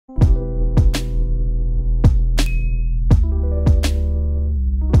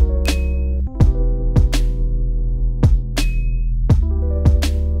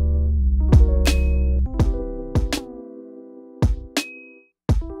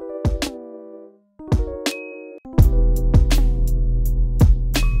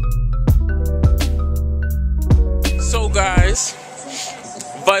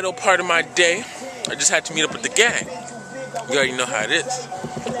vital part of my day. I just had to meet up with the gang. You already know how it is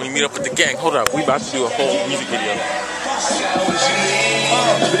when you meet up with the gang. Hold up, we about to do a whole music video.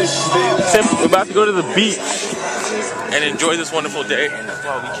 We're about to go to the beach and enjoy this wonderful day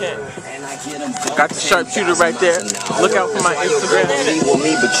while we can. Got the sharpshooter right there. Look out for my Instagram.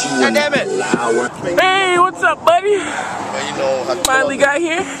 God damn it! Hey, what's up, buddy? Man, you know, I finally got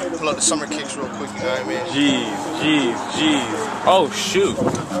here. Pull up the summer kicks real quick, you know what I mean? Jeez. Oh shoot!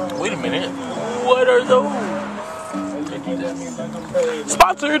 Wait a minute. What are those?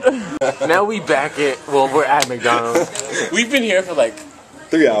 Sponsored. Now we back at, well, we're at McDonald's. We've been here for like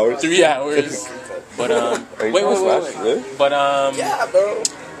 3 hours. 3 hours. But wait. But yeah, bro.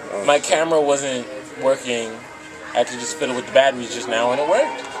 My camera wasn't working. I had to just fiddle with the batteries just now, and it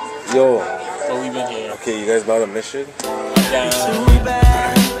worked. Yo. So we've been here. Okay, you guys about a mission? Yeah.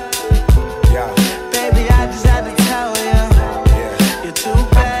 Baby, I just had to tell you. Yeah. You're too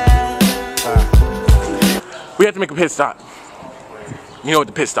bad. We have to make a pit stop. You know what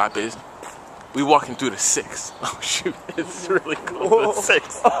the pit stop is? We walking through the 6. Oh shoot, it's really cool. The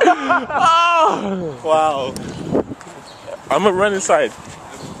 6. Oh, wow. I'm gonna run inside.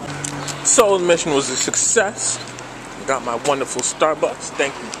 So the mission was a success. Got my wonderful Starbucks.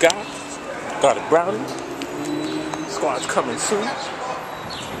 Thank you God. Got a brownie. Squad's coming soon.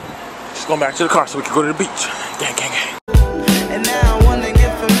 Just going back to the car so we can go to the beach. Gang. And now I wanna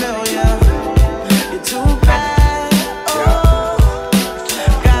get familiar. You're too bad. Oh,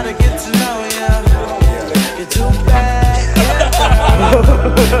 gotta get to know you. You're too bad.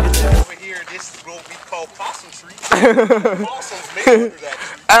 Over here, this is what we call Possum Tree. Possums made under that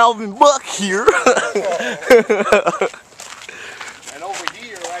tree. Alvin Buck here. And over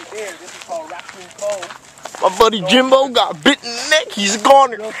here, right there, this is called Raccoon Cove. My buddy Jimbo got bit in the neck. He's a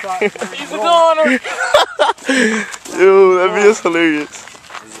goner. He's a goner. Yo, that video's hilarious.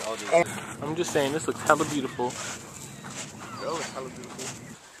 I'm just saying, this looks hella beautiful. That looks hella beautiful.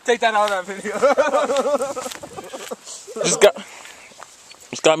 Take that out of that video.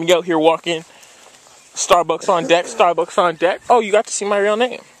 just got me out here walking. Starbucks on deck. Oh, you got to see my real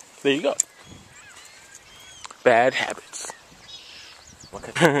name. There you go. Bad habits.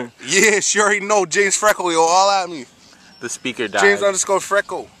 Yeah, you already know James Freckle, yo, all at me. The speaker died. James _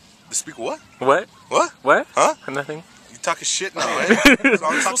 Freckle. The speaker what? What? What? Huh? Nothing. You talking shit now, man?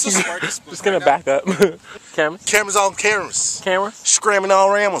 Just gonna back up. Cameras? Cameras on cameras. Camera? Scramming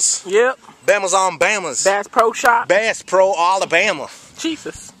on Ramos. Yep. Bamas on Bamas. Bass Pro Shop. Bass Pro Alabama.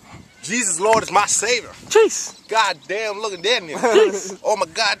 Jesus. Jesus Lord is my savior. Jeez. God damn, look at that nigga. Jeez. Oh my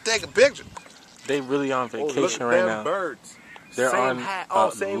God, take a picture. They really on vacation right now. Birds. They're same on hat,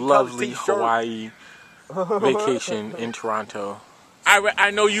 a same lovely t-shirt. Hawaii vacation in Toronto.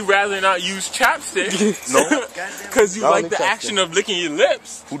 I know you rather not use chapstick. No. Because you I don't like need the chapstick. action of licking your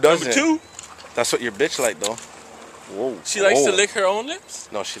lips. Who doesn't? Number 2, That's what your bitch like, though. Whoa. she likes to lick her own lips.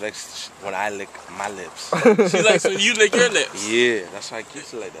 No, she likes when I lick my lips. She likes when you lick your lips. Yeah, that's why I keep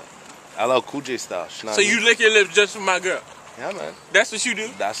it like that. LL Cool J style. So you lick your lips just for my girl. Yeah, man. That's what you do?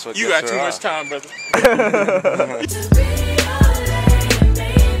 That's what you gets got too her much off. time, brother.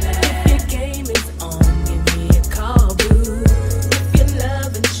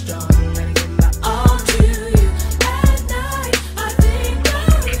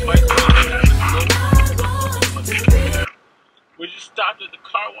 We just stopped at the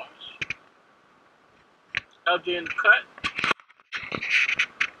car wash. Out there in the cut.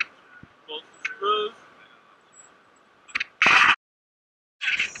 Both screws.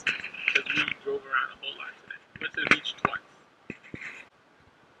 Because we drove around a whole lot today. Went to the beach twice.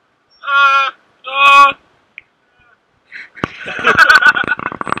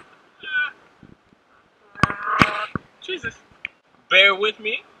 Jesus. Bear with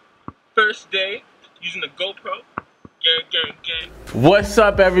me. First day using the GoPro. Gang. What's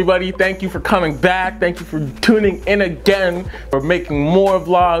up, everybody? Thank you for coming back. Thank you for tuning in again. We're making more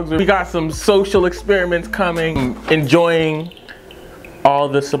vlogs. We got some social experiments coming. Enjoying all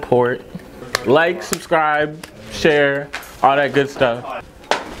the support. Like, subscribe, share, all that good stuff.